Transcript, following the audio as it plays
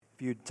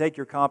If you take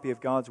your copy of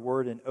God's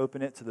Word and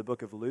open it to the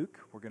book of Luke,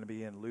 we're going to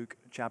be in Luke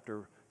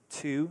chapter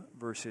 2,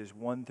 verses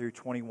 1 through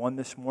 21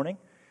 this morning.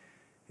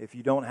 If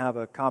you don't have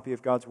a copy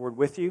of God's Word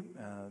with you,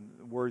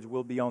 the words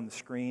will be on the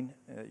screen.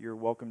 You're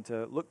welcome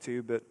to look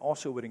to, but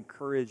also would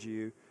encourage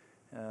you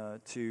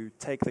to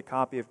take the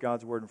copy of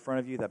God's Word in front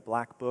of you, that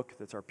black book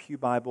that's our Pew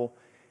Bible,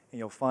 and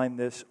you'll find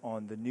this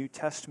on the New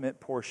Testament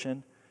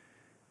portion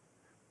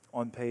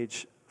on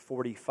page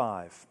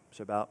 45.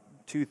 So about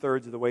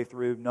two-thirds of the way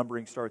through,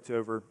 numbering starts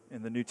over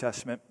in the New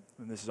Testament,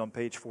 and this is on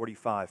page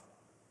 45.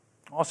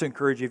 I also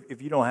encourage you,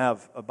 if you don't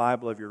have a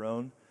Bible of your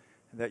own,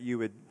 that you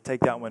would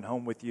take that one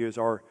home with you as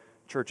our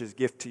church's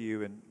gift to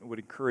you, and would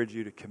encourage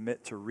you to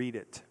commit to read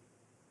it.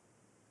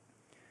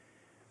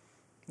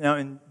 Now,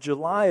 in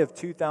July of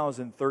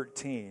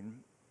 2013,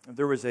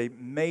 there was a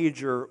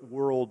major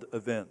world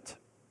event.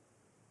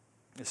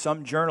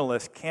 Some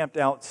journalists camped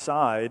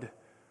outside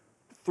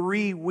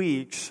 3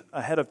 weeks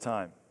ahead of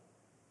time.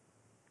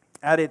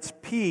 At its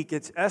peak,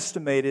 it's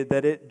estimated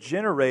that it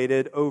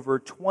generated over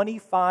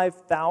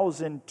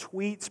 25,000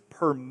 tweets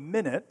per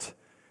minute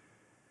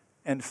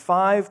and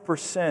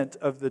 5%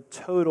 of the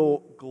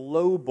total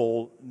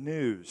global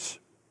news.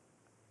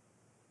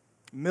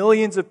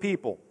 Millions of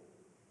people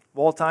of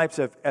all types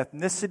of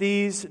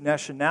ethnicities,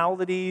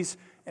 nationalities,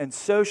 and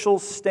social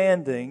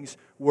standings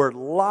were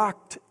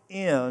locked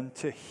in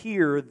to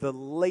hear the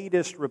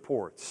latest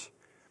reports.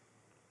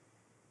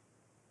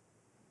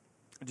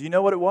 Do you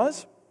know what it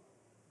was?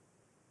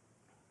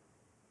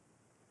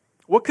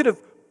 What could have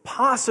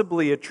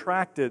possibly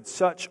attracted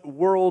such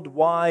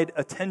worldwide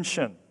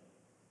attention?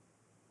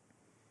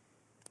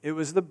 It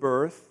was the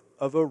birth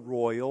of a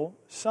royal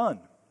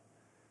son.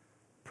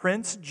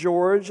 Prince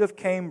George of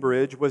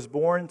Cambridge was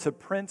born to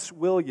Prince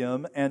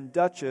William and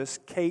Duchess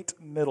Kate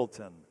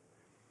Middleton.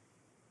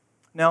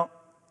 Now,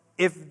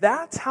 if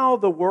that's how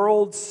the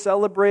world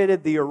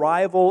celebrated the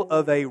arrival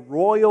of a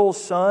royal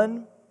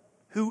son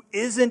who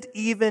isn't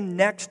even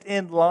next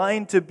in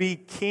line to be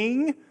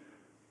king,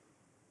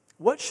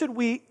 what should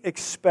we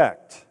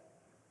expect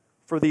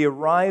for the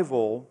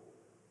arrival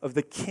of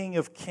the King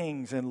of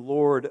Kings and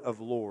Lord of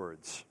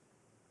Lords?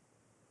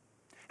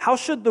 How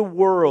should the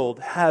world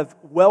have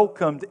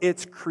welcomed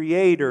its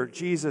Creator,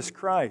 Jesus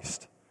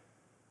Christ?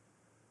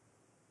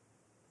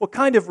 What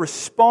kind of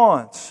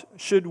response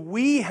should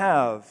we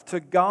have to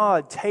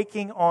God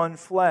taking on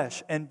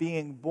flesh and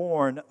being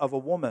born of a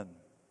woman?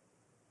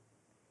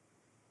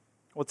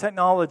 Well,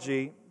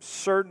 technology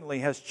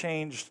certainly has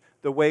changed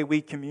the way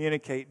we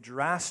communicate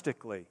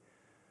drastically.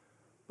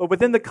 But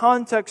within the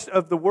context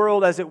of the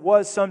world as it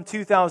was some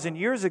 2,000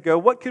 years ago,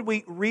 what could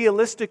we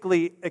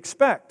realistically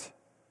expect?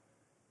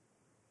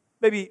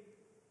 Maybe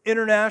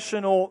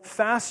international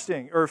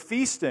fasting or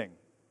feasting.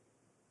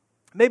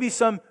 Maybe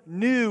some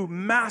new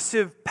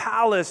massive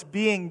palace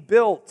being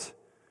built.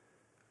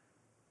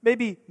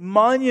 Maybe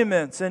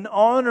monuments in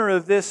honor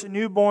of this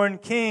newborn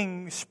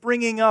king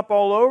springing up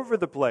all over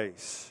the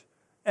place.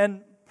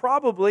 And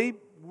probably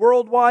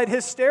worldwide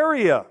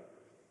hysteria.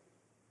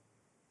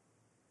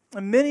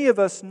 And many of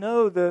us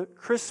know the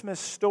Christmas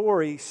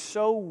story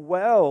so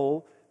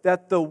well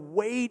that the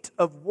weight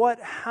of what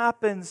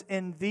happens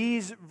in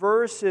these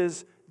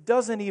verses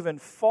doesn't even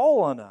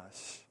fall on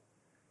us.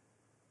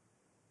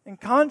 And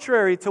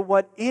contrary to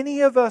what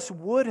any of us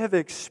would have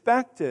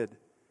expected,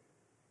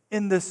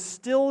 in the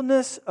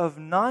stillness of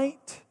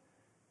night,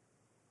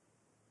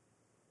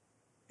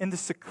 in the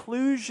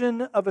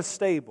seclusion of a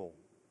stable,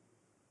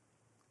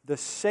 the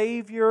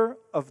Savior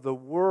of the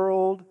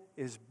world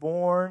is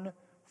born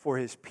for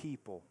His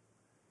people.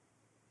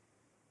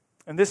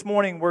 And this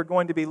morning we're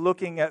going to be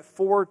looking at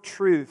 4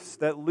 truths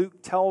that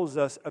Luke tells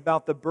us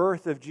about the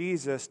birth of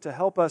Jesus to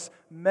help us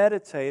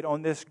meditate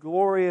on this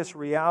glorious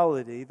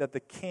reality that the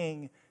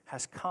King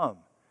has come.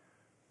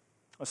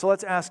 So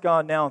let's ask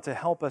God now to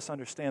help us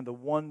understand the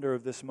wonder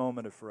of this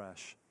moment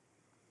afresh.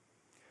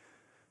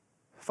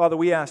 Father,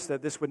 we ask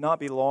that this would not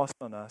be lost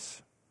on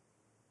us.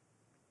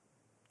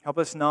 Help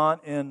us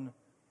not in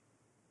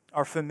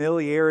our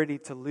familiarity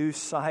to lose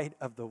sight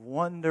of the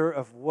wonder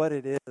of what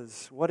it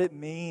is, what it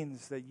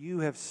means that you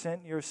have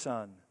sent your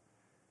Son.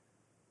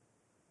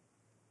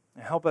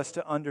 And help us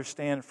to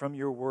understand from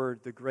your word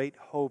the great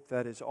hope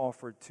that is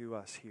offered to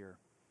us here.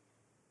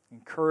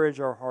 Encourage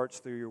our hearts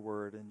through your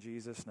word. In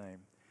Jesus' name,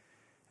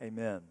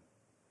 amen.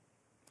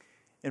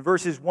 In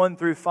verses 1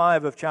 through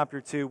 5 of chapter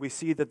 2, we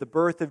see that the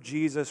birth of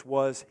Jesus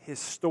was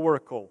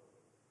historical.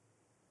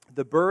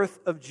 The birth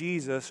of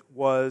Jesus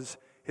was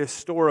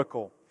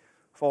historical.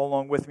 Follow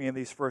along with me in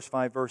these first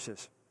 5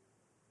 verses.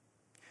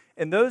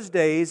 In those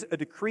days, a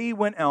decree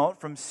went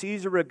out from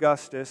Caesar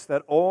Augustus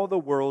that all the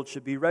world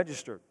should be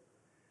registered.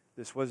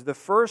 This was the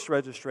first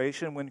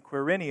registration when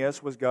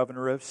Quirinius was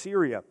governor of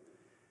Syria.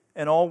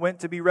 And all went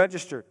to be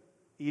registered,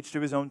 each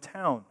to his own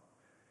town.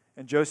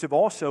 And Joseph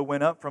also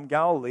went up from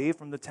Galilee,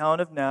 from the town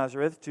of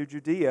Nazareth to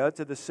Judea,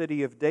 to the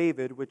city of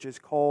David, which is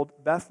called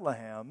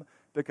Bethlehem,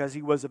 because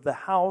he was of the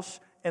house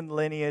and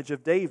lineage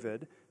of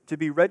David, to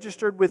be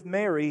registered with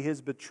Mary,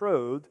 his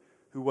betrothed,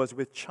 who was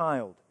with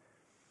child.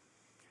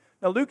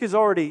 Now, Luke has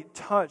already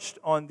touched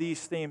on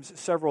these themes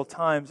several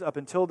times up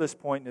until this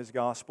point in his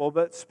gospel,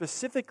 but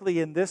specifically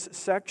in this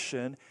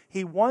section,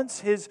 he wants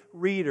his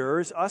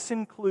readers, us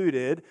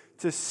included,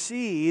 to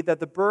see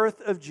that the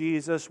birth of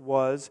Jesus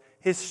was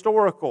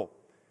historical.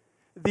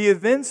 The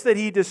events that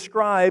he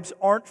describes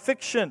aren't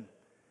fiction.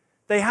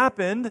 They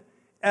happened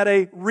at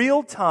a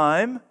real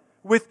time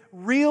with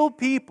real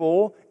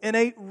people in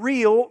a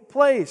real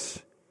place.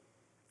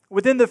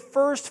 Within the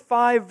first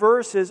 5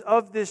 verses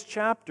of this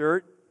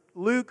chapter,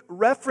 Luke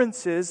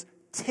references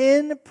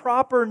 10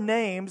 proper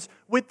names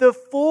with the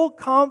full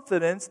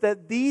confidence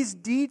that these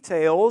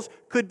details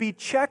could be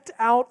checked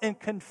out and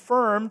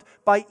confirmed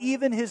by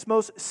even his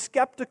most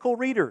skeptical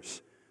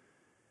readers.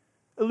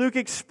 Luke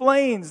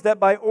explains that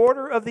by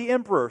order of the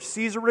emperor,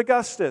 Caesar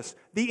Augustus,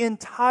 the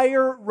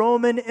entire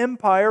Roman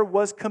Empire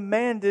was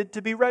commanded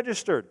to be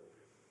registered.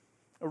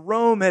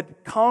 Rome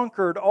had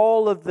conquered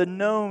all of the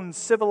known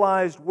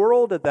civilized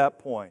world at that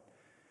point.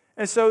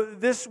 And so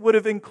this would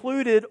have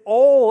included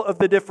all of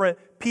the different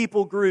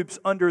people groups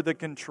under the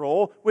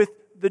control, with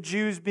the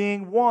Jews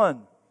being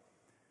one.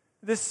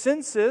 This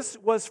census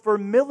was for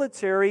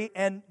military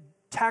and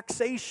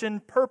taxation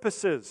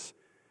purposes.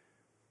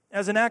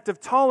 As an act of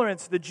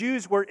tolerance, the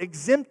Jews were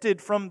exempted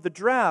from the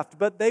draft,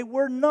 but they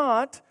were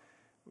not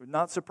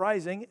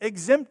surprising,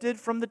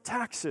 exempted from the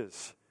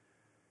taxes.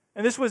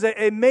 And this was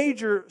a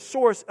major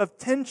source of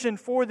tension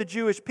for the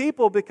Jewish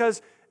people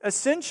because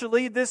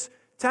essentially this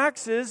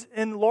taxes,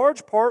 in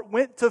large part,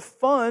 went to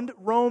fund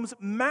Rome's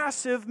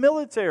massive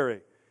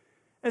military.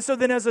 And so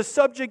then as a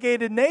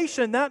subjugated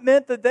nation, that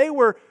meant that they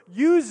were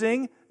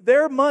using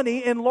their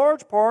money in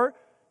large part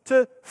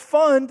to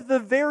fund the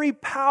very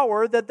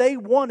power that they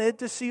wanted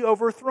to see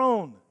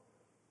overthrown.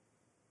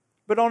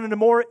 But on a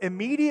more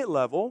immediate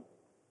level,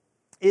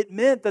 it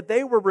meant that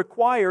they were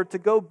required to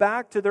go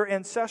back to their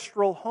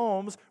ancestral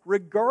homes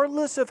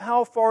regardless of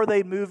how far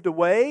they moved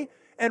away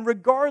and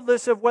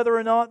regardless of whether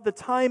or not the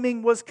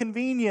timing was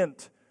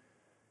convenient.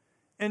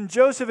 In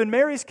Joseph and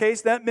Mary's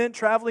case, that meant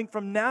traveling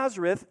from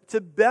Nazareth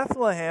to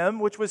Bethlehem,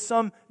 which was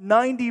some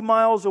 90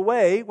 miles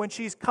away, when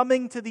she's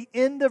coming to the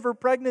end of her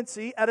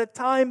pregnancy at a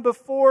time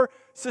before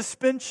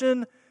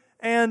suspension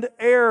and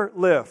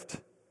airlift.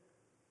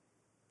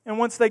 And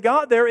once they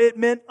got there, it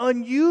meant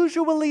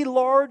unusually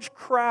large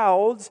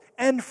crowds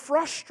and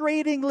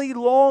frustratingly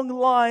long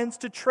lines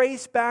to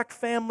trace back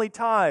family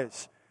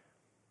ties.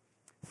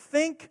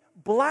 Think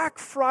Black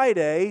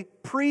Friday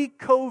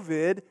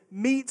pre-COVID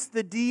meets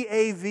the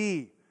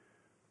DAV.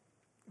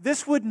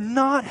 This would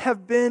not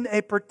have been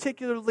a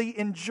particularly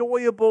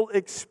enjoyable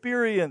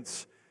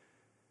experience.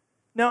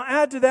 Now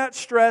add to that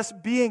stress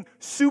being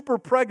super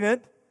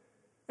pregnant,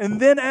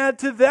 and then add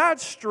to that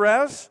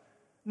stress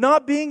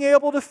not being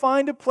able to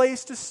find a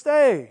place to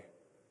stay.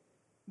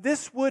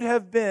 This would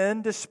have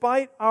been,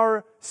 despite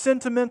our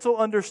sentimental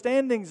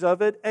understandings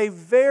of it, a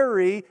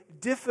very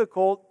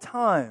difficult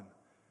time.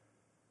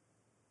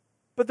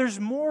 But there's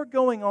more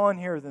going on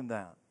here than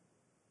that.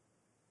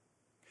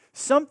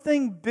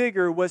 Something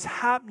bigger was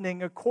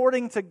happening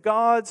according to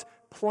God's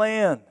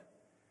plan.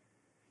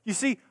 You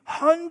see,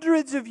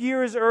 hundreds of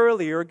years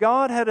earlier,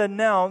 God had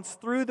announced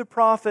through the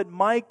prophet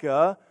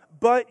Micah,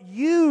 "But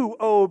you,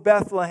 O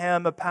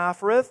Bethlehem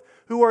Ephrathah,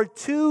 who are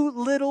too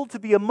little to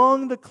be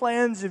among the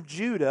clans of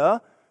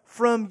Judah,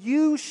 from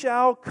you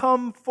shall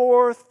come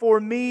forth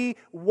for me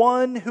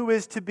one who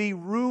is to be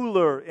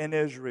ruler in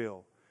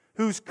Israel,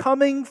 whose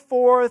coming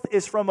forth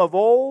is from of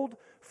old,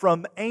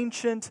 from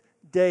ancient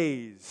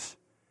days."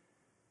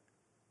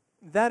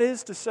 That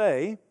is to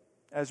say,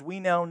 as we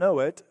now know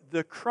it,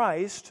 the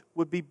Christ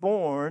would be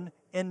born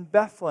in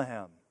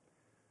Bethlehem.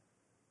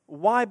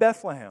 Why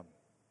Bethlehem?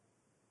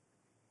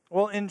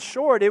 Well, in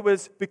short, it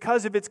was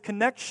because of its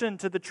connection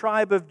to the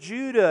tribe of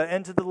Judah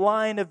and to the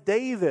line of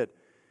David.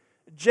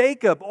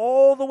 Jacob,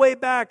 all the way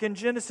back in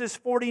Genesis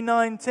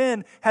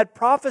 49:10, had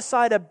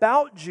prophesied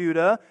about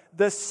Judah,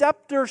 "The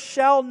scepter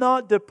shall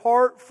not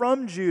depart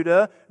from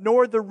Judah,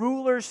 nor the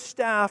ruler's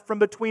staff from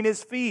between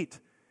his feet."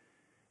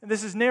 And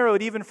this is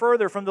narrowed even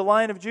further from the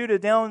line of Judah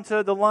down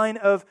to the line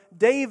of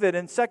David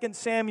in 2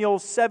 Samuel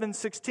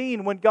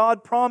 7:16, when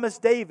God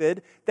promised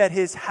David that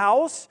his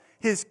house,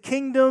 his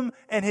kingdom,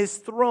 and his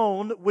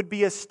throne would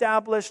be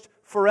established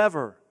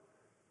forever.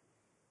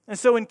 And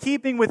so in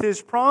keeping with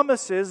His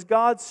promises,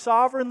 God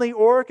sovereignly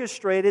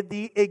orchestrated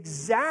the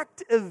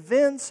exact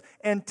events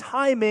and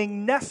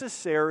timing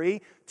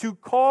necessary to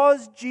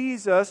cause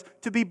Jesus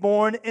to be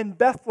born in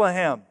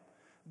Bethlehem,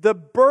 the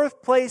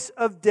birthplace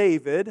of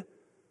David,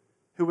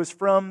 who was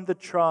from the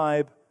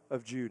tribe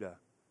of Judah.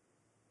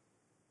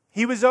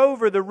 He was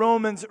over the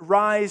Romans'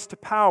 rise to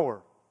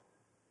power.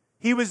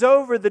 He was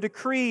over the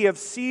decree of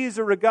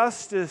Caesar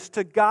Augustus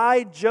to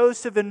guide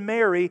Joseph and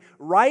Mary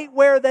right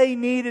where they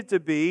needed to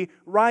be,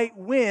 right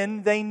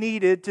when they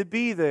needed to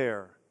be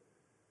there.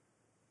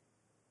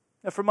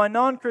 Now, for my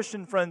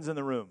non-Christian friends in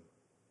the room,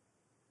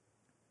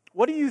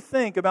 what do you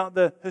think about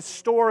the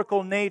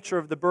historical nature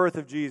of the birth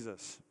of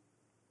Jesus?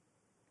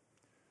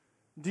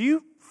 Do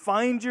you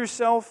find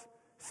yourself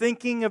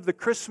thinking of the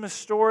Christmas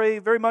story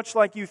very much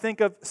like you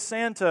think of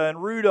Santa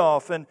and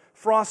Rudolph and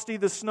Frosty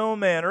the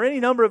Snowman or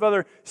any number of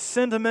other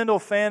sentimental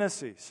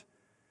fantasies.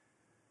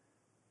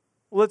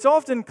 Well, it's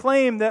often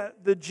claimed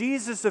that the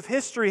Jesus of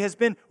history has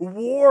been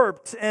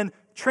warped and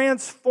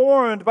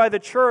transformed by the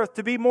church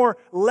to be more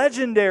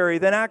legendary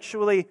than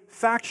actually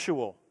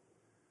factual.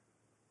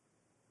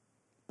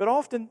 But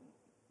often,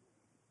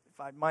 if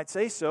I might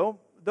say so,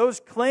 those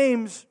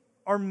claims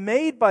are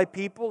made by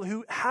people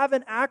who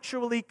haven't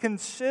actually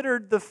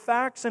considered the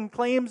facts and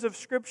claims of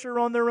Scripture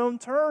on their own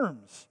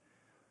terms.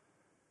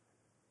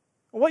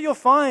 What you'll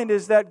find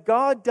is that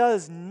God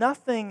does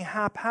nothing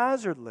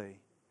haphazardly.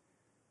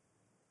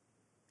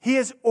 He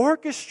has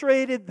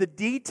orchestrated the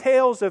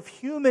details of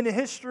human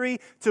history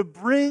to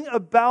bring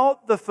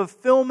about the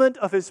fulfillment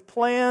of His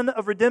plan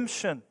of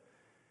redemption.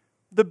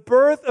 The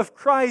birth of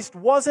Christ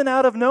wasn't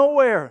out of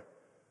nowhere.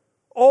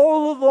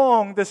 All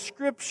along, the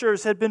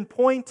Scriptures had been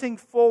pointing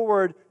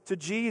forward to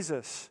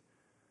Jesus.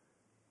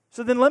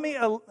 So then let me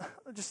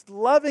just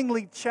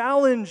lovingly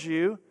challenge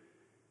you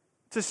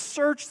to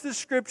search the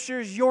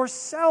Scriptures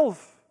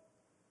yourself.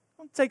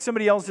 Don't take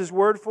somebody else's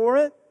word for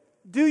it.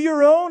 Do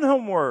your own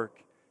homework.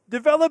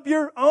 Develop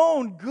your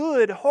own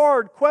good,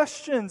 hard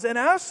questions and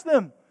ask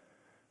them.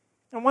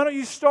 And why don't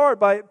you start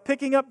by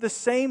picking up the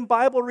same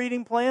Bible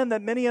reading plan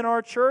that many in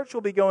our church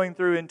will be going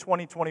through in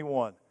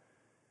 2021?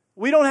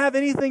 We don't have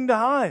anything to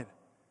hide.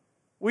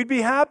 We'd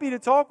be happy to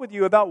talk with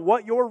you about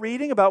what you're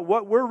reading, about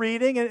what we're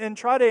reading, and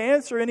try to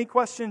answer any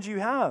questions you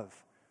have.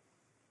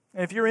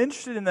 And if you're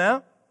interested in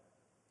that,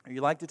 or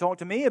you'd like to talk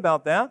to me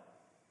about that,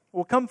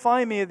 well, come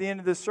find me at the end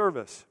of this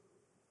service.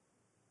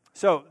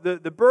 So,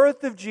 the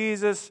birth of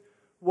Jesus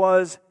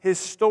was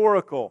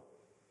historical.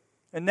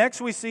 And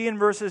next we see in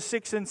verses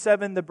 6 and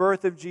 7, the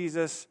birth of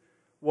Jesus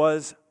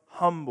was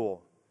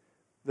humble.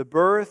 The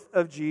birth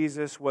of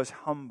Jesus was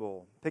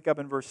humble. Pick up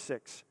in verse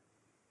 6.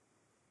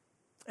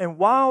 And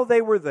while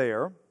they were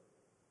there,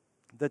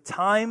 the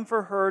time came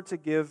for her to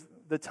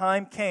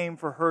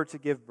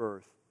give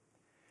birth.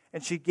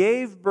 And she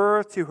gave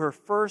birth to her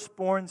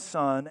firstborn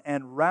son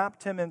and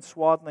wrapped him in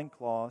swaddling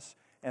cloths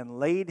and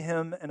laid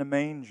him in a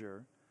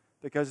manger,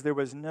 because there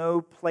was no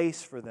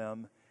place for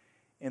them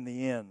in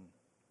the inn.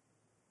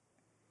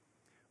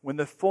 When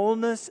the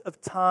fullness of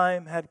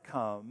time had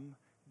come,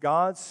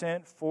 God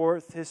sent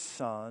forth His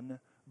Son,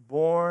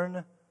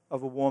 born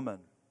of a woman.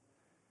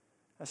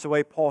 That's the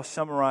way Paul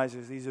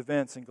summarizes these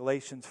events in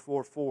Galatians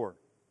 4:4.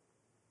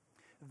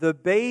 The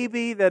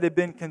baby that had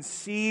been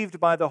conceived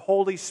by the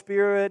Holy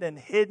Spirit and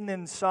hidden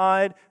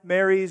inside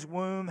Mary's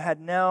womb had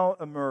now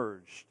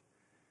emerged.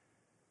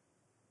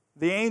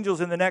 The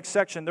angels in the next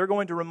section, they're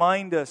going to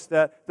remind us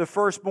that the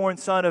firstborn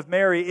son of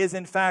Mary is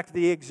in fact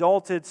the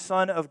exalted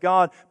Son of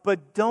God.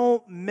 But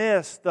don't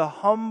miss the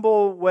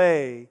humble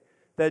way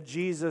that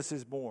Jesus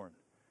is born.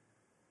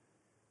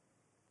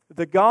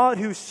 The God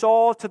who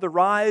saw to the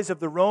rise of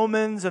the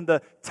Romans and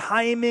the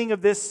timing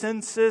of this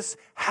census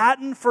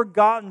hadn't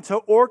forgotten to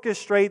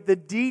orchestrate the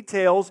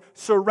details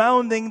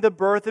surrounding the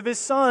birth of His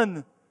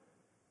Son.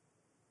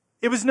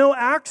 It was no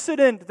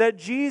accident that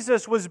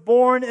Jesus was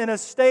born in a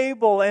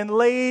stable and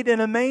laid in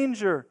a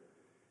manger.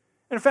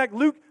 In fact,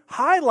 Luke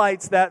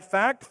highlights that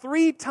fact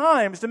 3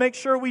 times to make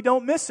sure we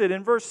don't miss it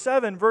in verse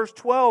 7, verse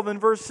 12,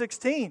 and verse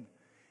 16.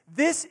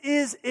 This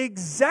is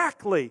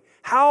exactly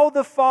how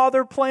the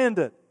Father planned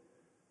it.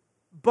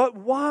 But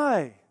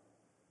why?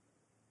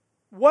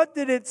 What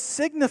did it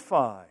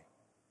signify?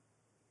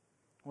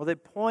 Well,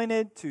 it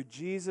pointed to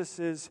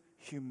Jesus'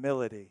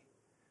 humility.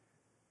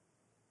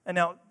 And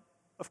now,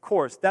 of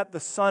course, that the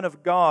Son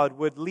of God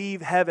would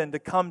leave heaven to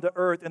come to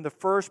earth in the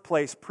first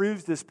place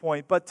proves this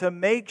point. But to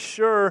make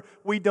sure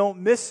we don't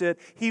miss it,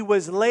 He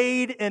was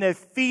laid in a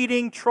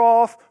feeding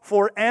trough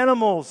for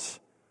animals.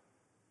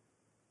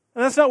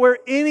 And that's not where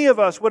any of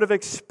us would have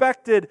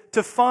expected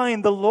to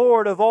find the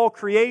Lord of all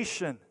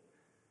creation.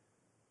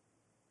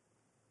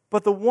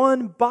 But the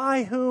one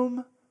by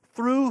whom,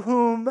 through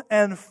whom,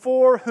 and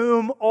for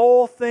whom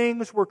all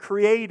things were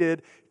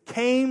created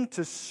came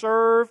to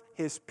serve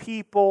His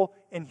people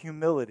in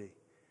humility.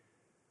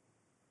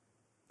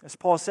 As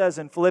Paul says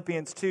in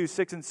Philippians 2,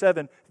 6 and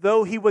 7,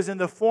 though He was in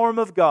the form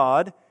of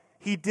God,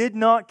 He did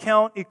not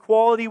count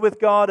equality with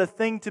God a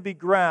thing to be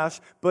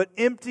grasped, but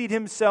emptied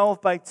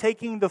Himself by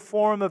taking the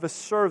form of a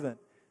servant,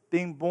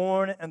 being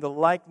born in the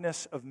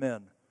likeness of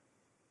men.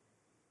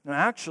 Now,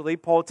 actually,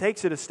 Paul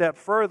takes it a step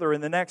further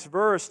in the next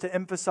verse to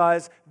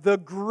emphasize the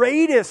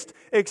greatest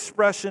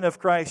expression of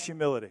Christ's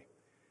humility.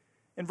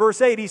 In verse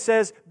 8, he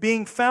says,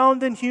 being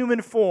found in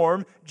human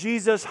form,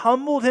 Jesus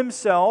humbled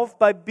Himself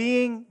by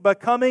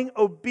becoming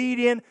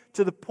obedient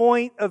to the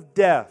point of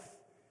death,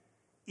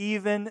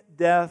 even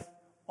death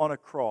on a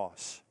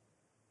cross.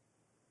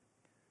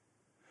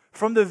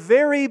 From the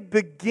very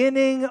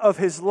beginning of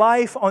His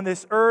life on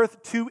this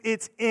earth to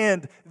its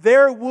end,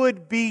 there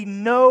would be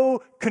no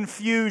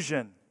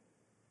confusion.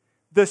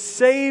 The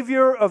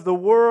Savior of the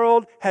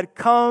world had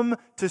come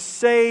to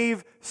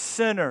save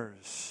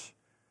sinners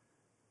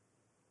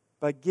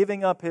by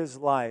giving up His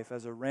life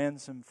as a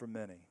ransom for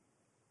many.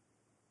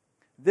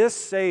 This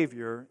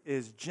Savior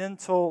is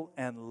gentle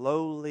and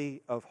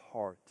lowly of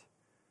heart.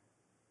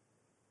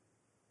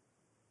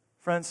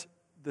 Friends,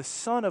 the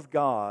Son of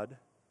God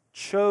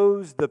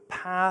chose the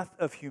path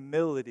of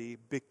humility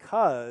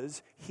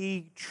because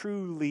He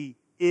truly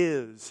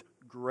is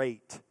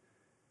great.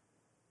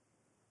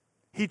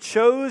 He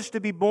chose to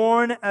be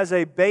born as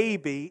a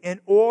baby in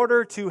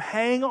order to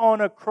hang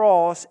on a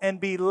cross and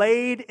be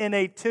laid in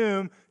a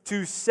tomb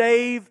to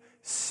save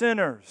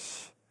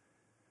sinners.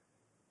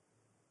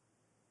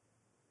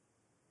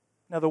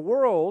 Now, the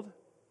world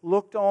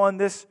looked on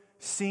this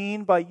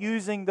scene by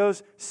using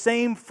those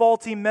same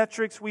faulty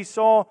metrics we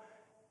saw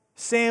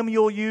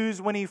Samuel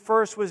use when he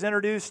first was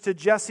introduced to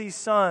Jesse's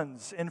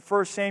sons in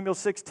 1 Samuel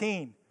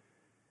 16.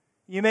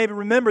 You may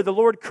remember the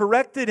Lord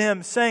corrected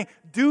him, saying,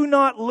 "Do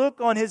not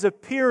look on his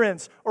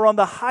appearance or on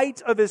the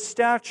height of his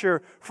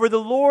stature, for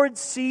the Lord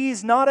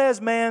sees not as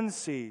man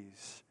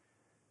sees.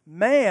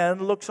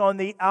 Man looks on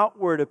the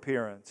outward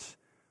appearance,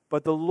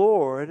 but the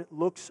Lord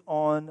looks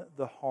on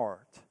the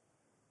heart."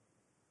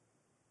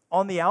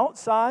 On the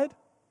outside,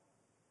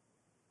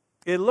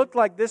 it looked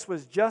like this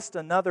was just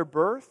another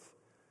birth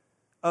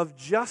of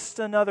just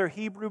another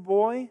Hebrew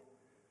boy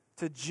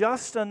to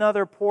just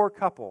another poor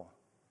couple.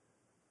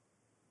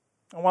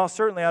 And while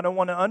certainly I don't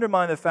want to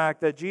undermine the fact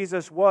that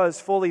Jesus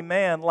was fully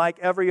man like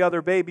every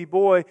other baby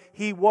boy,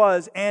 He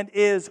was and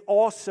is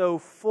also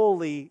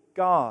fully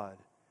God.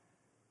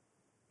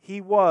 He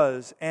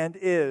was and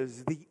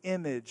is the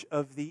image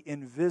of the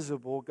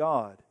invisible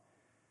God.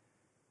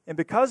 And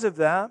because of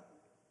that,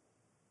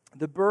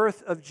 the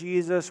birth of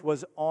Jesus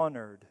was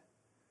honored.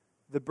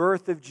 The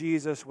birth of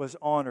Jesus was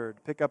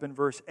honored. Pick up in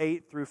verse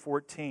 8 through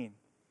 14.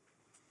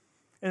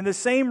 In the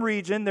same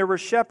region, there were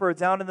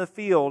shepherds out in the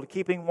field,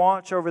 keeping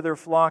watch over their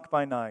flock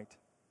by night.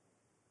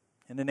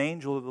 And an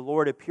angel of the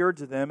Lord appeared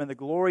to them, and the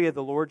glory of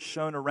the Lord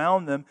shone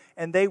around them,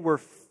 and they were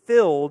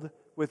filled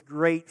with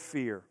great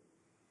fear.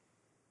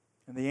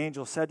 And the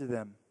angel said to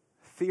them,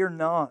 "Fear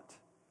not,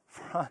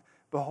 for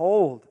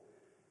behold,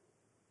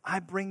 I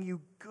bring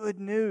you good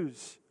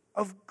news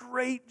of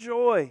great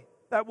joy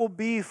that will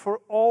be for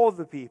all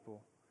the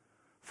people.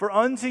 For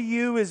unto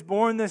you is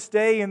born this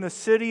day in the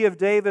city of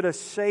David a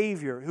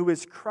Savior, who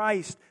is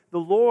Christ the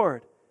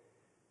Lord.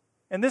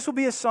 And this will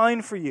be a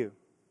sign for you.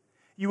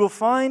 You will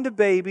find a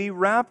baby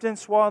wrapped in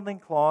swaddling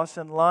cloths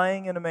and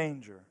lying in a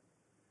manger."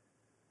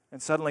 And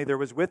suddenly there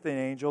was with the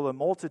angel a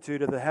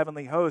multitude of the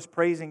heavenly host,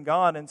 praising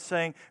God and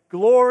saying,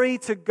 "Glory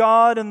to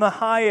God in the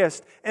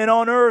highest, and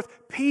on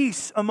earth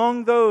peace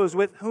among those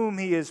with whom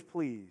He is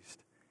pleased."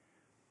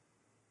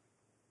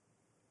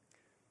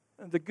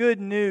 The good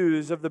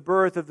news of the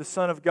birth of the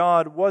Son of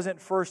God wasn't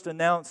first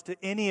announced to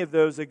any of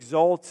those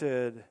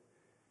exalted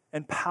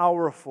and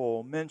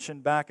powerful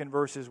mentioned back in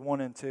verses 1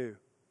 and 2.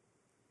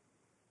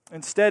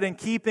 Instead, in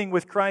keeping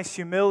with Christ's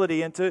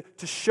humility and to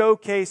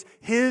showcase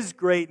His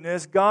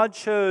greatness, God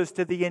chose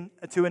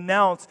to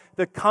announce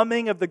the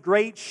coming of the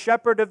great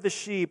shepherd of the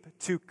sheep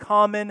to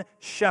common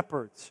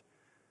shepherds.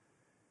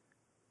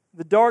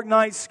 The dark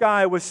night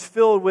sky was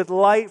filled with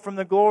light from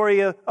the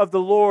glory of the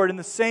Lord in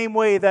the same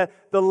way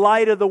that the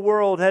light of the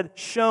world had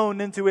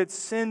shone into its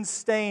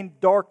sin-stained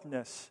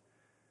darkness.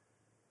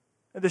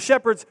 And the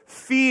shepherds'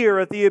 fear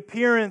at the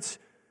appearance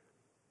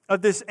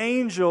of this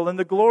angel and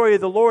the glory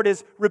of the Lord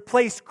is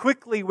replaced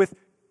quickly with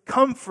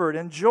comfort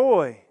and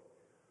joy.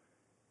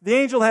 The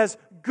angel has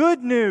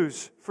good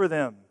news for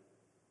them.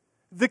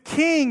 The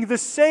King, the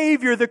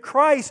Savior, the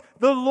Christ,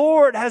 the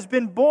Lord has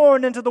been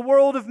born into the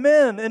world of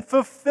men in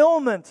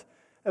fulfillment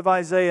of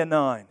Isaiah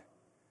 9.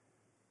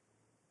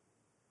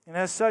 And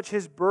as such,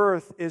 His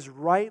birth is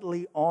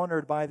rightly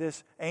honored by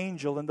this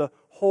angel and the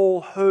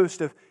whole host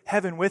of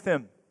heaven with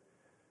him.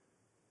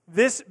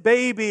 This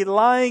baby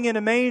lying in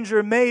a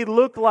manger may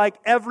look like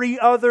every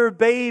other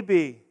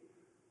baby,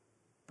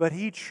 but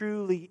He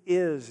truly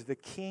is the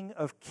King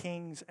of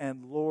kings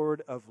and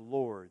Lord of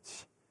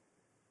lords.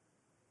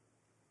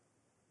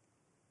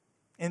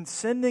 In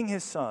sending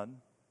His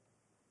Son,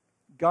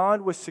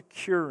 God was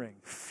securing,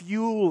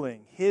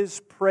 fueling His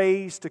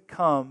praise to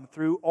come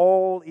through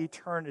all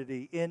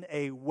eternity in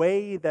a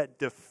way that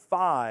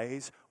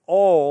defies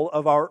all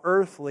of our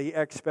earthly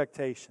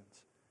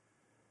expectations.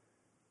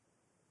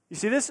 You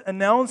see, this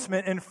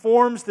announcement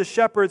informs the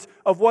shepherds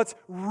of what's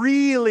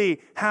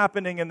really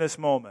happening in this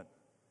moment.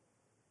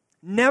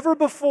 Never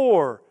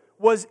before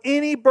was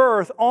any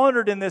birth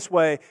honored in this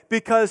way,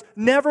 because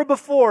never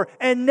before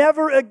and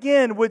never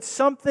again would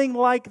something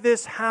like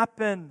this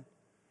happen.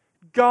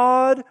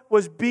 God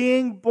was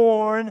being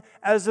born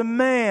as a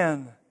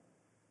man.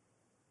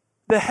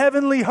 The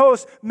heavenly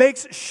host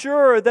makes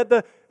sure that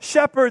the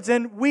shepherds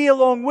and we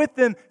along with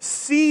them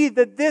see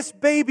that this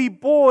baby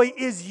boy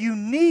is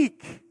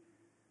unique.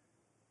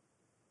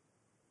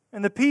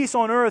 And the peace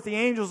on earth the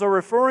angels are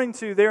referring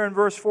to there in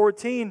verse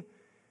 14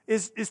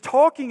 is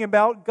talking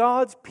about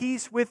God's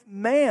peace with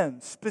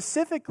man,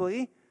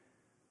 specifically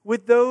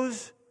with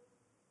those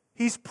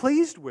He's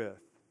pleased with.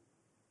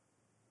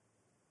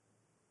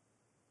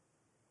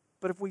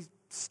 But if we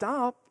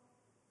stop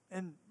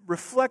and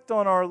reflect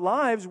on our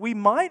lives, we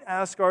might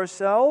ask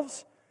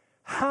ourselves,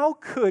 How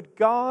could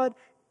God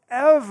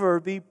ever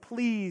be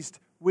pleased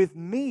with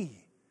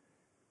me?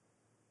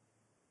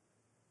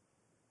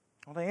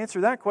 Well, to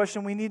answer that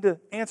question, we need to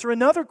answer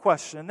another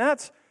question, and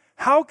that's,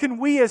 how can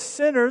we as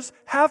sinners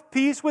have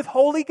peace with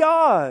holy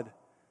God?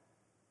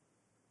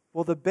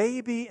 Well, the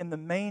baby in the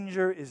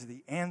manger is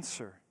the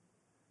answer.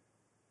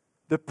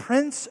 The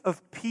Prince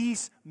of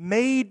Peace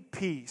made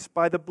peace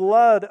by the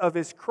blood of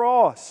His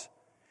cross.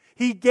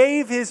 He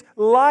gave His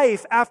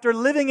life after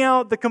living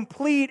out the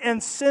complete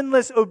and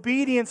sinless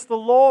obedience the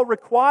law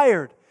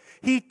required.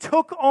 He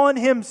took on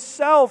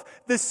Himself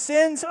the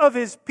sins of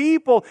His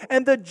people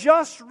and the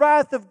just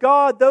wrath of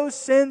God those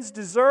sins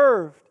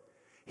deserved.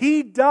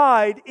 He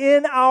died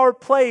in our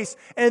place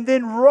and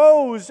then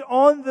rose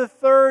on the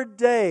third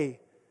day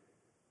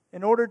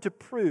in order to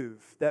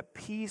prove that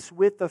peace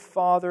with the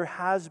Father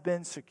has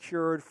been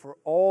secured for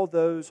all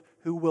those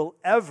who will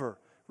ever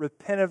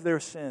repent of their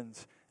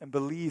sins and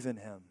believe in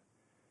Him.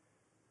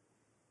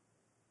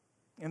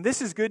 And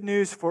this is good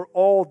news for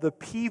all the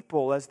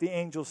people, as the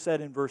angel said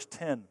in verse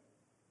 10.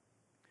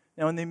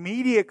 Now, in the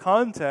immediate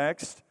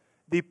context,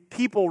 the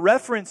people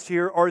referenced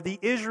here are the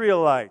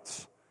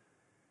Israelites.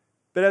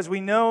 But as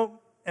we know,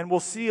 and we'll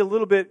see a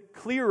little bit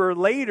clearer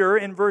later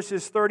in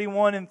verses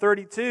 31 and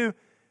 32,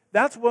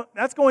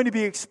 that's going to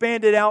be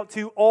expanded out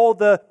to all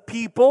the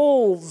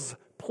peoples,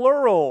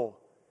 plural.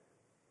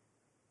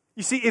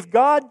 You see, if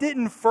God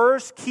didn't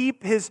first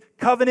keep His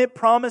covenant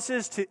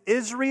promises to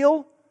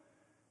Israel,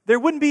 there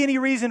wouldn't be any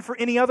reason for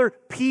any other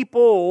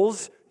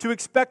peoples to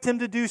expect Him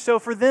to do so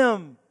for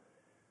them.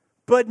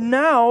 But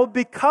now,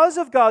 because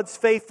of God's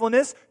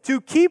faithfulness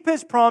to keep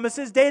His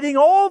promises dating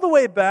all the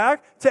way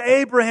back to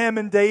Abraham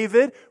and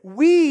David,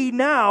 we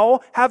now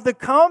have the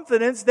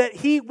confidence that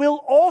He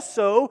will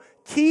also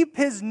keep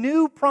His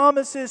new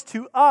promises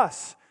to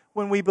us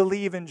when we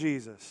believe in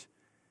Jesus.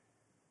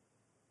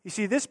 You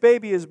see, this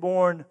baby is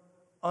born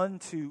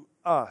unto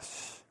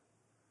us.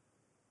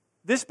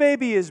 This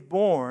baby is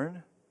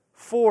born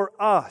for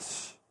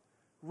us,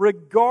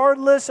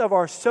 regardless of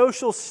our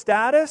social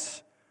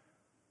status,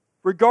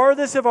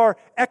 regardless of our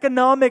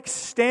economic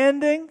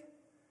standing,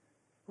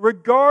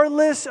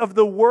 regardless of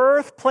the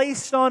worth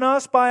placed on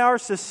us by our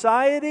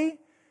society.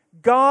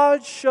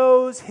 God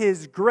shows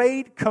His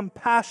great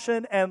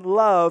compassion and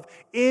love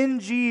in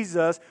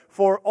Jesus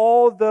for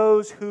all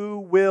those who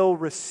will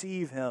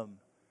receive Him.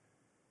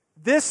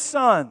 This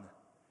Son,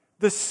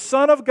 the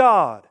Son of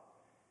God,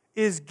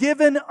 is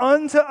given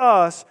unto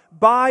us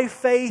by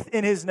faith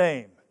in His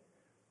name.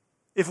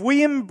 If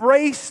we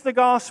embrace the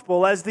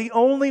gospel as the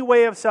only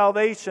way of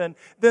salvation,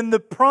 then the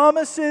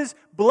promises,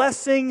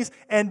 blessings,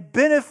 and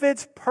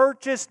benefits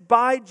purchased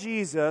by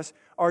Jesus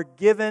are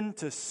given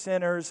to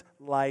sinners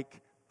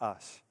like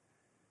us.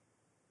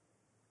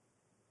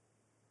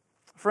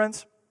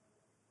 Friends,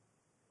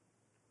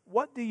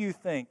 what do you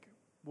think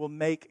will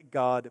make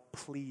God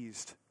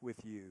pleased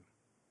with you?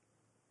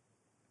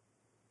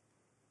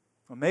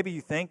 Well, maybe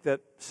you think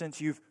that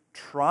since you've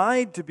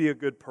tried to be a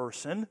good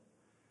person,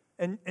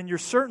 and you're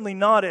certainly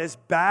not as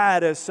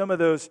bad as some of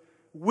those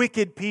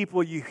wicked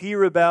people you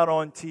hear about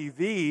on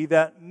TV,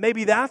 that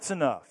maybe that's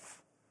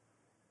enough.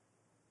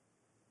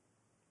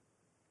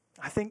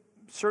 I think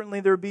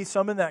certainly there would be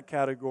some in that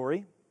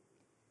category.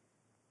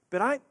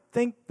 But I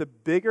think the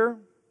bigger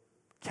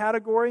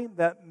category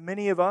that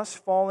many of us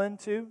fall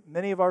into,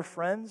 many of our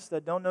friends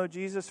that don't know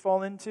Jesus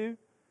fall into,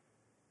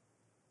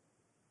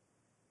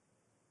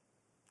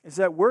 is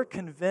that we're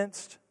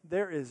convinced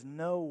there is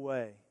no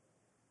way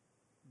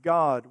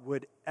God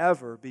would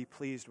ever be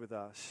pleased with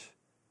us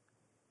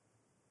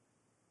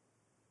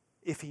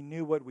if He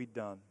knew what we'd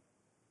done,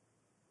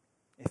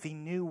 if He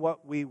knew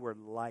what we were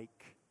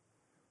like.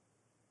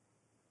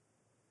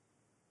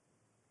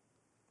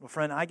 Well,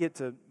 friend, I get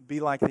to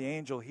be like the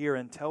angel here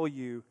and tell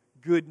you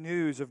good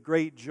news of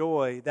great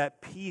joy,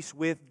 that peace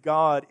with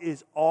God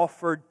is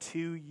offered to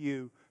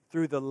you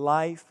through the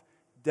life,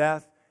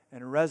 death,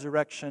 and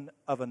resurrection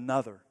of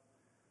another,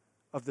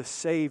 of the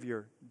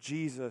Savior,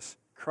 Jesus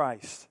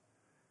Christ.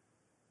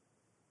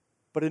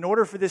 But in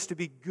order for this to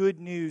be good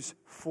news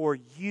for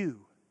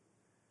you,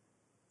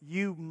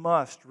 you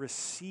must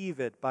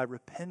receive it by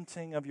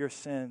repenting of your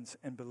sins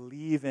and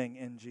believing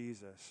in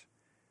Jesus.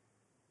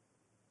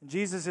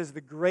 Jesus is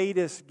the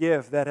greatest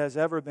gift that has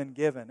ever been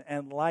given,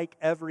 and like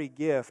every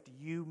gift,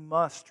 you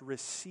must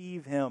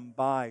receive Him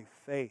by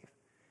faith.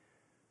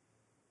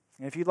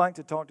 And if you'd like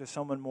to talk to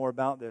someone more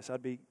about this,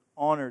 I'd be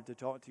honored to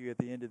talk to you at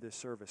the end of this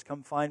service.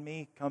 Come find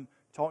me, come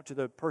talk to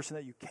the person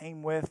that you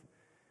came with.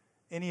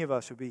 Any of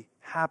us would be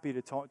happy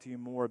to talk to you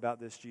more about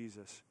this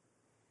Jesus.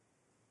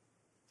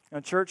 Now,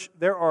 church,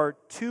 there are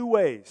two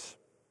ways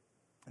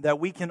that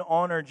we can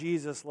honor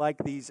Jesus like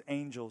these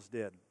angels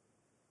did.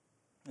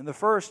 And the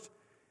first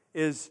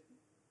is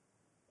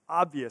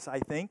obvious, I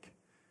think,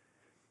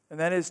 and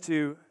that is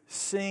to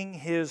sing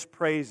His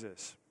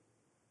praises.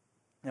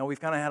 Now,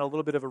 we've kind of had a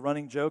little bit of a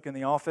running joke in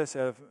the office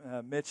of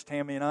Mitch,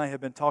 Tammy, and I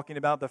have been talking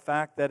about the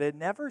fact that it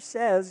never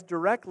says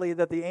directly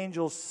that the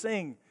angels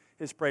sing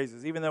His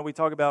praises, even though we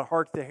talk about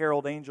hark the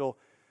herald angel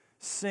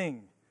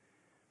sing.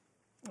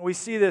 We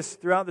see this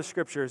throughout the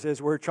Scriptures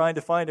as we're trying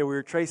to find it.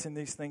 We're tracing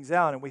these things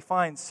out, and we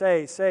find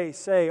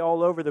say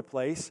all over the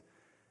place.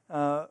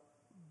 But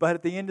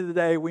at the end of the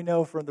day, we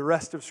know from the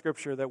rest of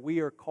Scripture that we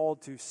are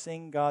called to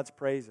sing God's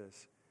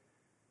praises.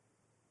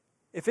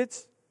 If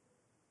it's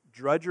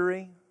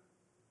drudgery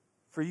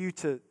for you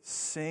to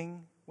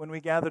sing when we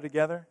gather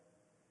together,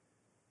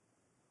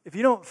 if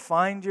you don't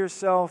find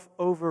yourself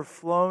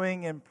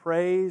overflowing in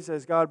praise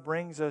as God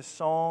brings a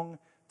song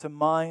to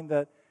mind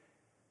that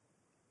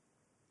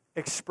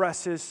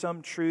expresses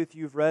some truth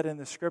you've read in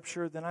the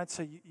Scripture, then I'd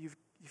say you've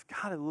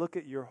got to look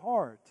at your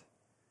heart.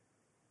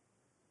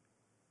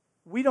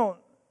 We don't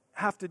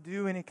have to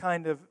do any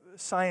kind of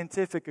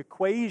scientific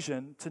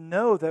equation to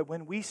know that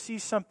when we see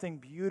something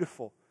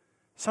beautiful,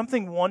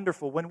 something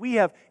wonderful, when we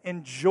have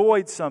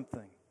enjoyed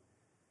something,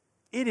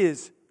 it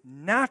is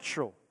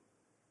natural.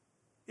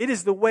 It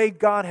is the way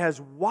God has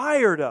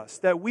wired us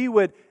that we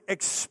would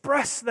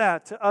express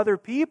that to other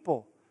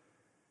people.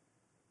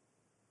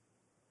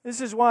 This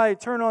is why I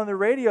turn on the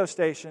radio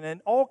station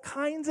and all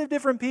kinds of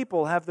different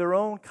people have their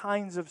own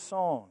kinds of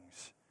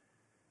songs.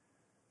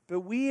 But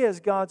we as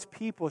God's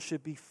people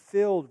should be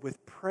filled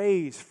with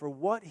praise for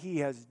what He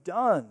has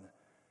done.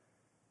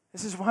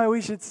 This is why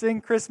we should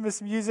sing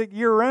Christmas music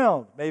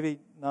year-round. Maybe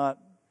not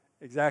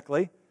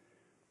exactly.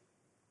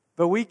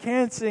 But we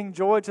can sing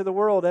joy to the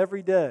world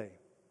every day.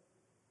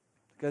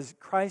 Because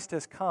Christ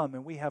has come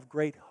and we have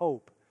great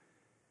hope.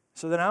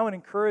 So then I would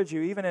encourage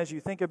you, even as you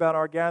think about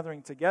our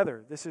gathering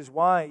together, this is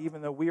why,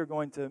 even though we are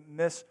going to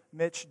miss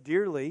Mitch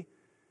dearly,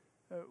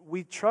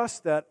 we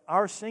trust that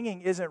our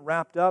singing isn't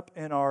wrapped up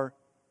in our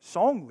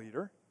song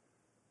leader.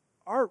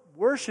 Our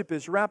worship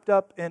is wrapped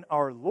up in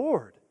our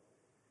Lord.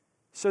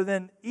 So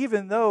then,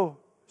 even though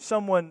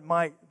someone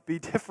might be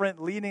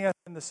different leading us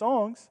in the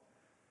songs,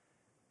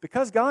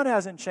 because God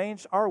hasn't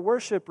changed, our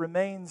worship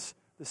remains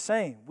the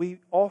same. We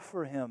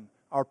offer Him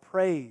our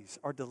praise,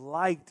 our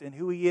delight in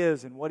who He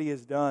is and what He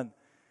has done.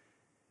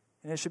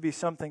 And it should be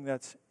something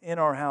that's in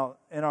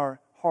our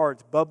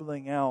hearts,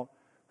 bubbling out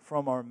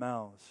from our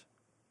mouths.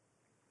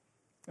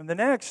 And the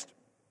next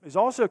is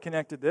also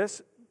connected to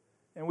this,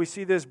 and we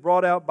see this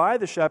brought out by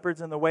the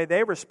shepherds and the way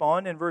they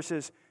respond in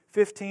verses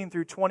 15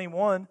 through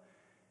 21,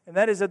 and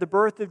that is that the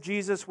birth of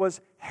Jesus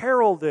was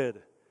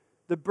heralded.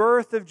 The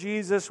birth of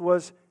Jesus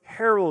was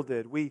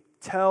heralded. We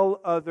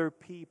tell other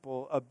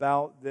people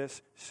about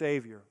this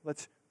Savior.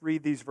 Let's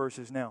read these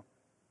verses now.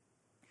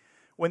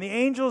 When the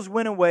angels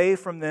went away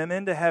from them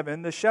into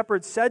heaven, the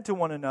shepherds said to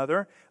one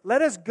another,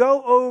 "Let us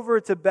go over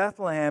to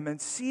Bethlehem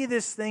and see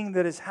this thing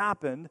that has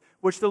happened,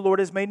 which the Lord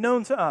has made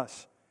known to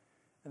us."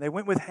 And they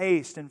went with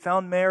haste and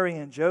found Mary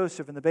and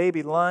Joseph and the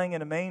baby lying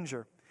in a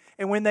manger.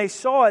 And when they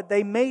saw it,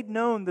 they made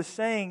known the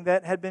saying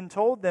that had been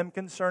told them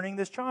concerning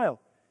this child.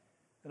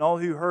 And all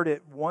who heard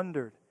it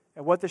wondered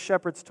at what the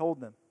shepherds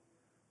told them.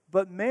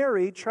 But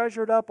Mary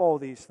treasured up all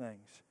these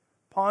things,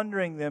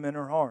 pondering them in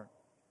her heart.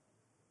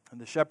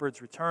 And the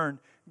shepherds returned,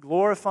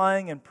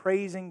 glorifying and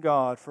praising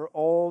God for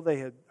all they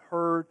had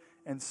heard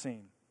and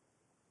seen,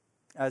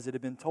 as it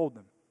had been told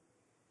them.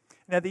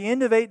 And at the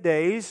end of 8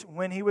 days,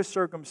 when He was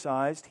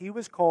circumcised, He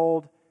was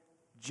called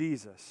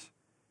Jesus,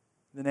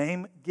 the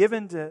name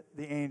given by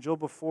the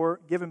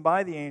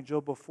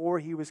angel before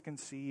He was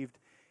conceived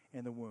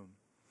in the womb.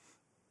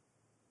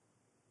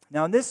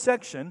 Now in this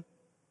section,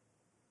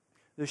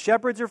 the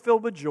shepherds are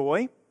filled with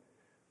joy.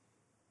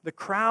 The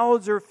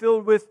crowds are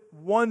filled with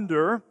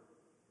wonder,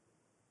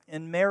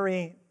 and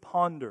Mary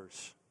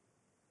ponders.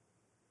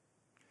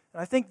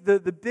 And I think the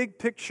big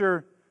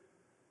picture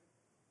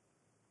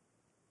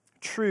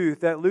truth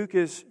that Luke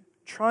is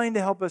trying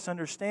to help us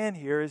understand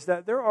here is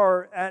that there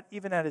are,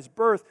 even at His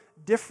birth,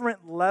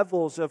 different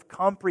levels of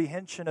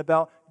comprehension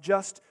about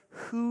just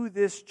who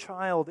this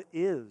child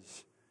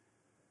is.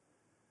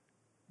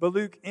 But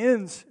Luke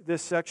ends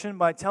this section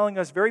by telling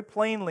us very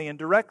plainly and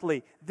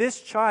directly, this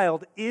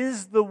child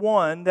is the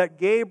one that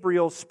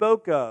Gabriel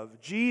spoke of,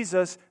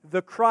 Jesus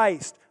the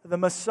Christ, the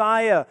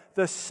Messiah,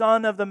 the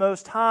Son of the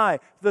Most High,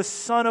 the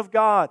Son of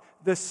God,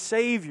 the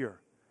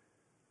Savior.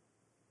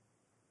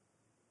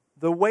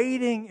 The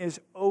waiting is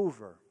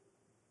over.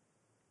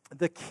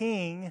 The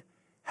King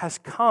has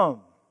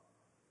come.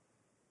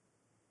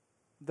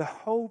 The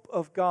hope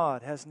of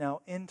God has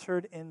now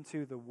entered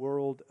into the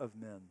world of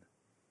men.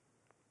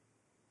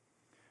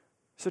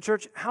 So,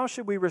 church, how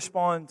should we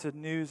respond to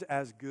news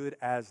as good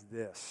as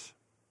this?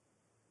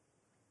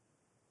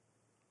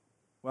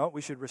 Well,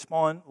 we should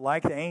respond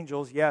like the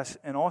angels, yes,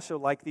 and also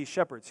like these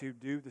shepherds who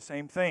do the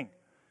same thing.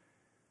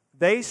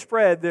 They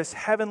spread this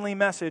heavenly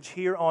message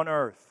here on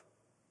earth.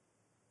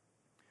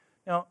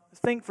 Now,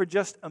 think for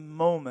just a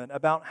moment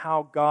about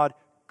how God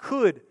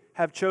could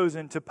have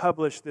chosen to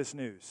publish this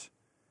news.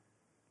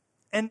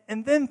 And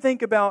then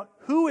think about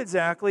who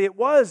exactly it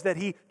was that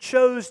He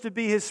chose to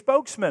be His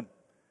spokesman.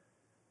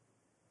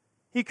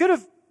 He could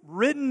have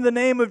written the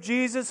name of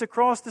Jesus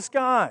across the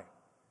sky.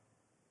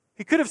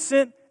 He could have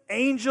sent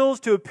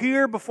angels to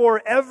appear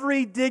before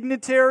every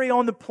dignitary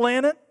on the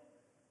planet.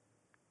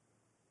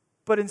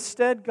 But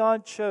instead,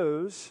 God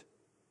chose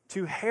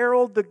to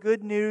herald the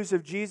good news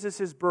of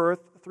Jesus' birth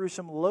through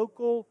some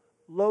local,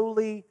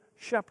 lowly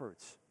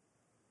shepherds.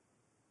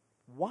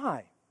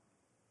 Why?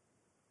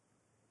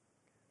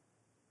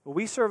 Well,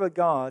 we serve a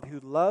God who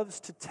loves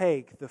to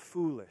take the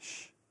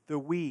foolish, the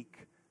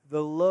weak,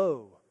 the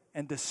low,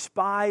 and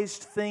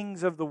despised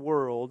things of the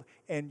world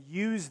and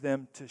use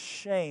them to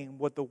shame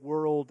what the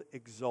world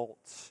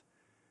exalts.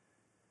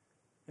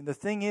 And the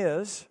thing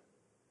is,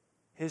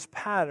 His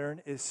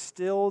pattern is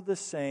still the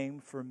same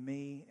for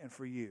me and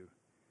for you.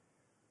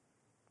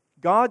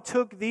 God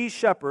took these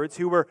shepherds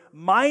who were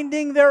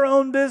minding their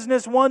own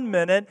business one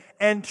minute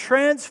and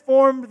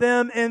transformed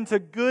them into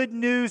good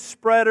news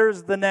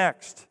spreaders the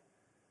next.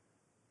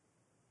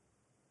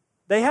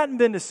 They hadn't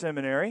been to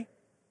seminary.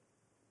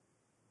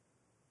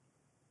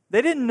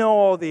 They didn't know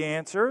all the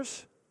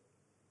answers.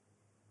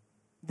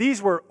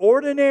 These were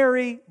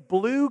ordinary,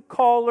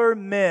 blue-collar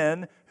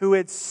men who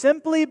had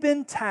simply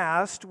been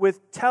tasked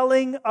with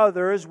telling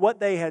others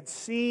what they had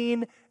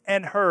seen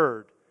and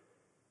heard.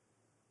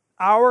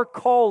 Our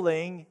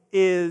calling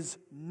is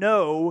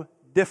no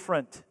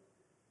different.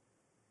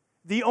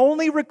 The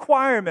only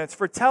requirements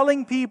for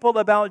telling people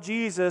about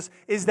Jesus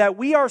is that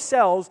we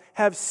ourselves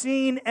have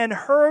seen and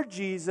heard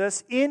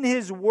Jesus in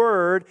His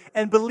Word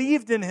and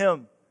believed in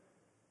Him.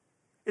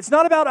 It's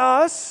not about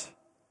us.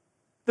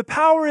 The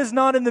power is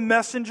not in the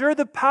messenger.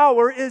 The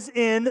power is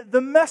in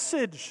the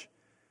message.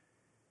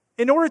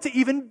 In order to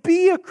even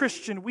be a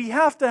Christian, we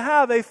have to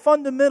have a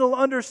fundamental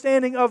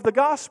understanding of the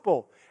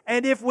gospel.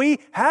 And if we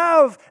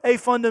have a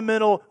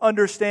fundamental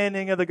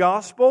understanding of the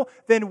gospel,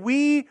 then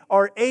we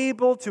are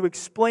able to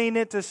explain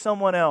it to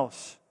someone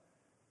else.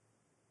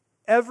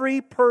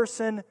 Every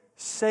person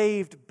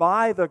saved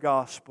by the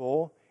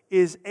gospel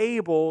is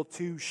able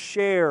to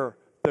share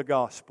the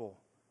gospel.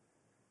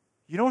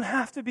 You don't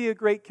have to be a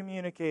great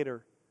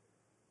communicator.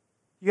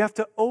 You have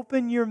to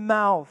open your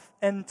mouth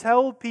and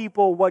tell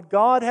people what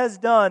God has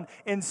done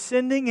in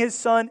sending His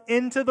Son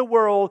into the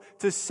world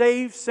to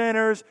save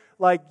sinners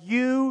like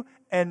you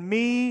and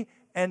me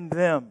and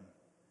them.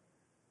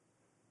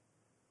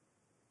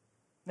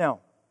 Now,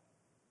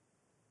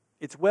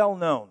 it's well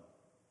known,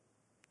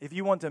 if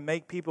you want to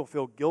make people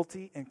feel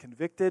guilty and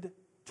convicted,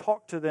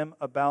 talk to them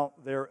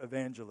about their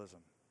evangelism.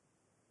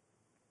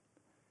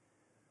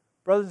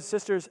 Brothers and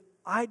sisters,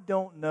 I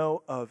don't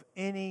know of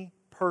any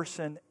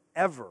person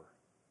ever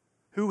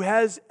who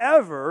has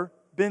ever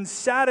been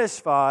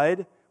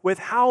satisfied with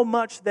how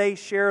much they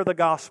share the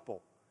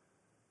gospel.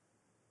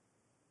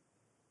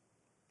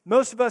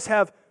 Most of us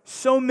have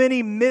so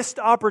many missed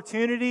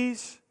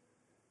opportunities,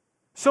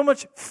 so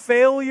much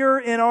failure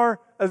in our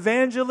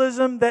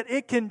evangelism that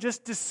it can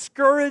just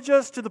discourage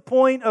us to the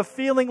point of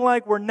feeling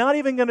like we're not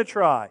even going to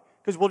try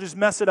because we'll just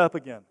mess it up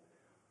again.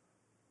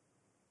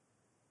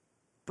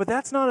 But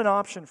that's not an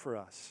option for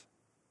us.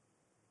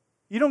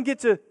 You don't get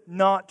to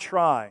not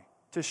try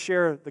to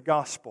share the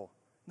gospel.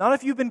 Not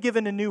if you've been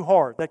given a new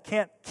heart that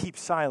can't keep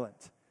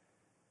silent.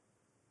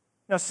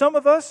 Now, some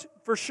of us,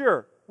 for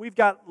sure, we've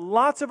got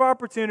lots of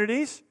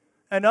opportunities,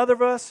 and other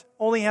of us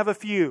only have a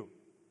few.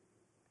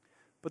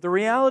 But the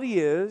reality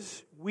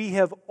is, we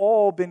have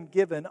all been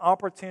given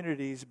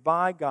opportunities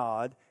by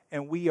God,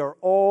 and we are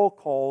all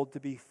called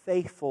to be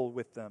faithful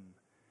with them.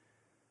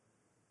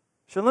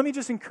 So let me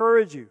just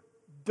encourage you,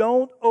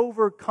 don't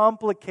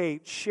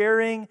overcomplicate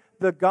sharing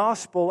the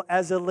gospel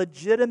as a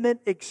legitimate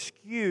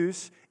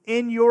excuse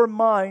in your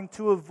mind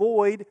to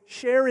avoid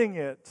sharing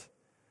it.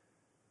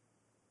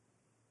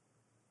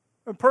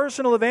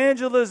 Personal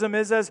evangelism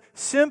is as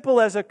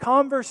simple as a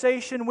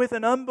conversation with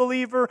an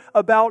unbeliever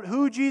about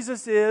who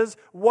Jesus is,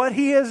 what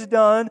He has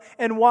done,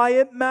 and why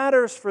it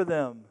matters for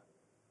them.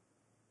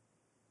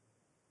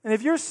 And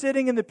if you're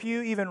sitting in the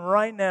pew even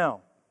right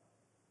now,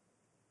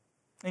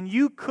 and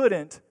you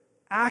couldn't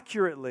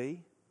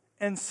accurately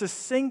and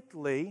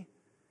succinctly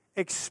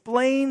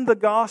explain the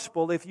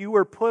gospel if you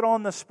were put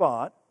on the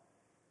spot,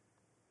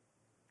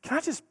 can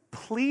I just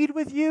plead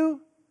with you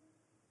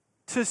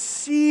to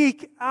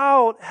seek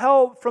out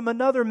help from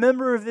another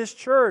member of this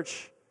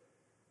church?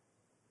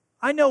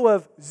 I know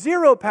of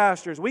 0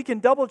 pastors. We can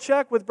double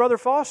check with Brother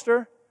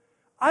Foster.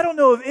 I don't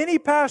know of any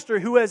pastor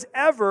who has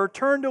ever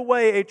turned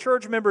away a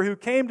church member who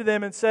came to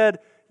them and said,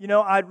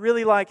 I'd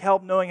really like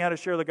help knowing how to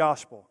share the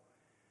gospel.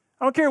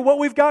 I don't care what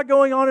we've got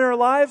going on in our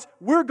lives,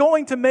 we're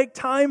going to make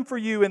time for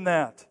you in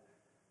that.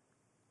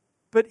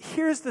 But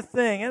here's the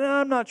thing, and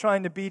I'm not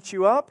trying to beat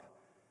you up,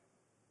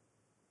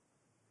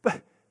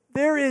 but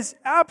there is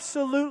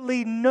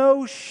absolutely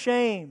no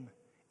shame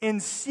in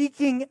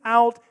seeking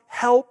out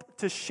help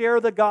to share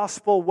the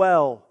gospel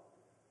well.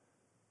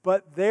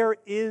 But there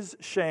is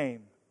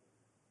shame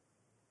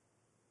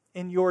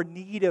in your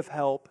need of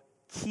help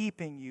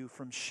keeping you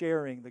from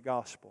sharing the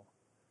gospel.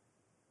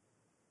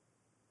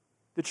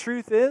 The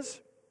truth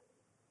is,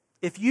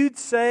 if you'd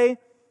say,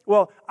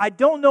 well, I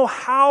don't know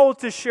how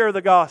to share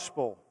the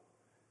gospel,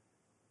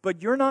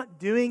 but you're not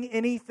doing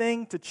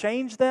anything to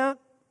change that,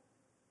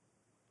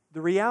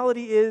 the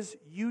reality is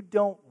you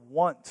don't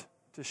want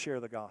to share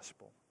the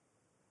gospel.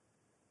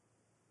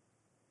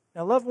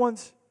 Now, loved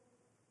ones,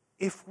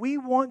 if we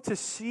want to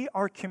see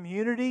our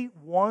community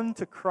won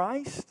to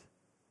Christ,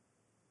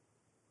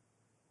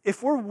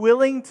 if we're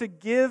willing to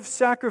give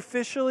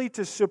sacrificially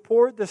to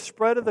support the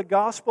spread of the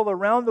gospel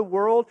around the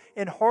world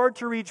in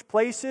hard-to-reach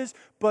places,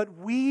 but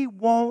we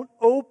won't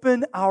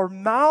open our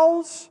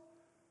mouths,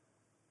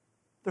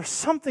 there's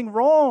something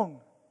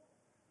wrong.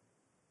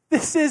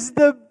 This is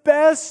the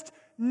best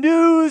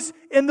news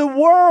in the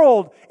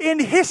world. In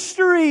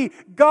history,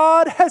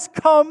 God has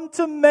come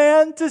to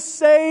man to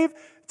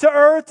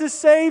earth to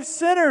save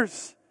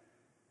sinners.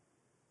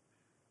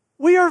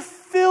 We are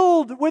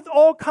filled with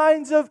all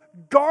kinds of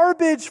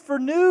garbage for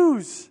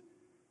news.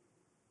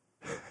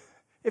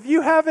 If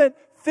you haven't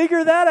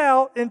figured that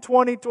out in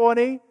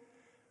 2020,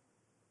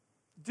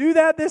 do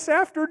that this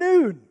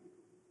afternoon.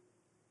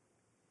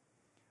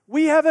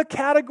 We have a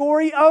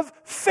category of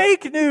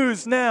fake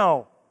news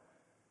now.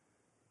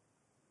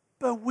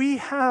 But we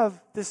have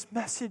this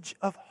message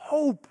of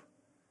hope.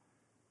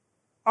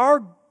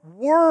 Our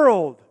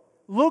world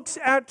looks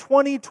at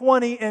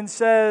 2020 and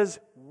says,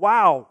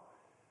 wow,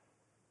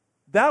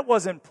 that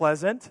wasn't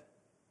pleasant.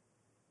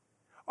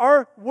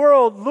 Our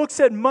world looks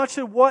at much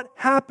of what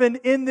happened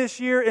in this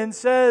year and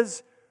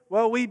says,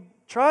 well, we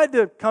tried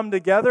to come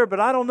together, but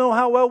I don't know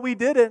how well we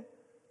did it.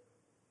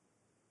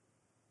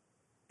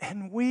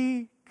 And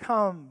we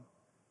come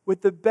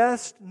with the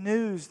best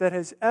news that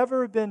has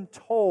ever been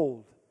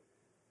told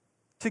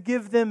to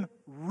give them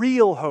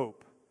real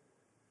hope.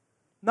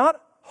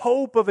 Not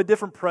hope of a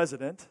different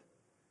president.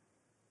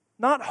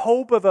 Not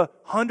hope of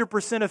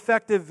 100%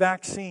 effective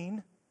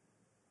vaccine.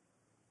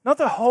 Not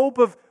the hope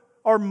of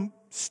our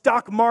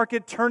stock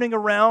market turning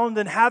around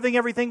and having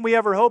everything we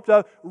ever hoped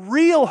of.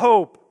 Real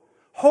hope.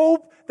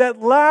 Hope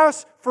that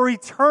lasts for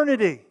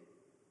eternity.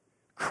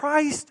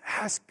 Christ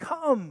has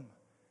come.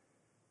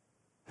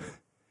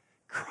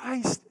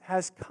 Christ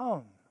has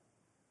come.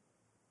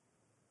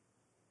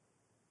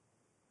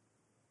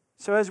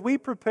 So as we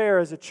prepare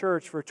as a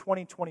church for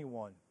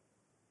 2021,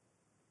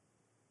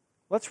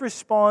 let's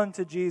respond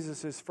to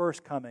Jesus'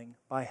 first coming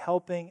by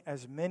helping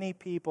as many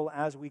people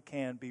as we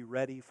can be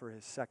ready for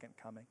His second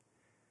coming.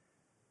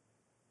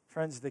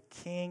 Friends, the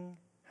King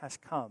has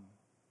come,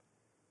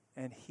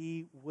 and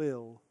He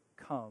will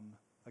come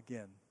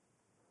again.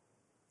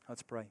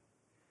 Let's pray.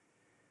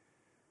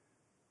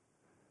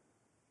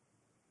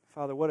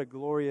 Father, what a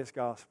glorious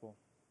gospel.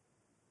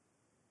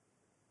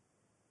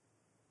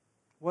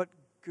 What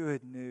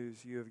good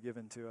news you have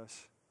given to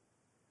us.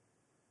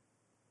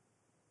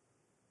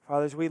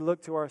 Father, as we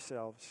look to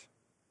ourselves,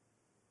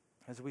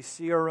 as we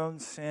see our own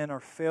sin, our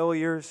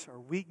failures, our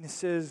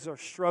weaknesses, our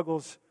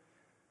struggles,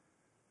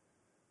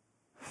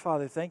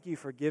 Father, thank you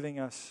for giving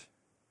us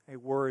a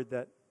word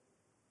that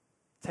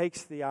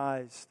takes the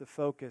eyes, the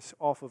focus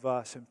off of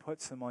us and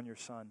puts them on your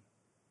Son.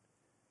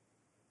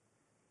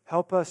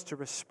 Help us to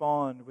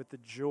respond with the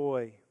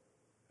joy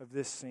of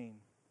this scene,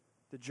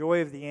 the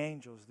joy of the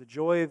angels, the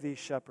joy of these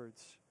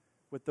shepherds,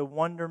 with the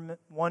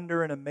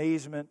wonder and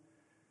amazement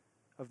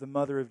of the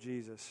mother of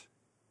Jesus.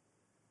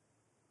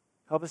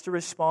 Help us to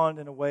respond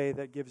in a way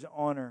that gives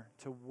honor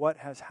to what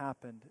has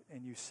happened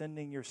in you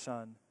sending your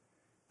Son,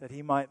 that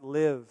He might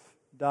live,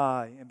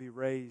 die, and be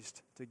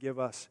raised to give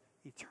us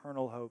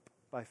eternal hope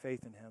by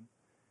faith in Him.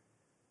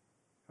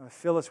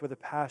 Fill us with a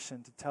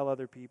passion to tell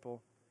other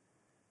people,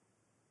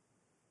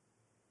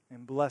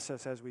 and bless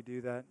us as we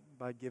do that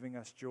by giving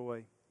us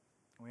joy.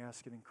 And we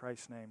ask it in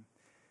Christ's name.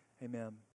 Amen.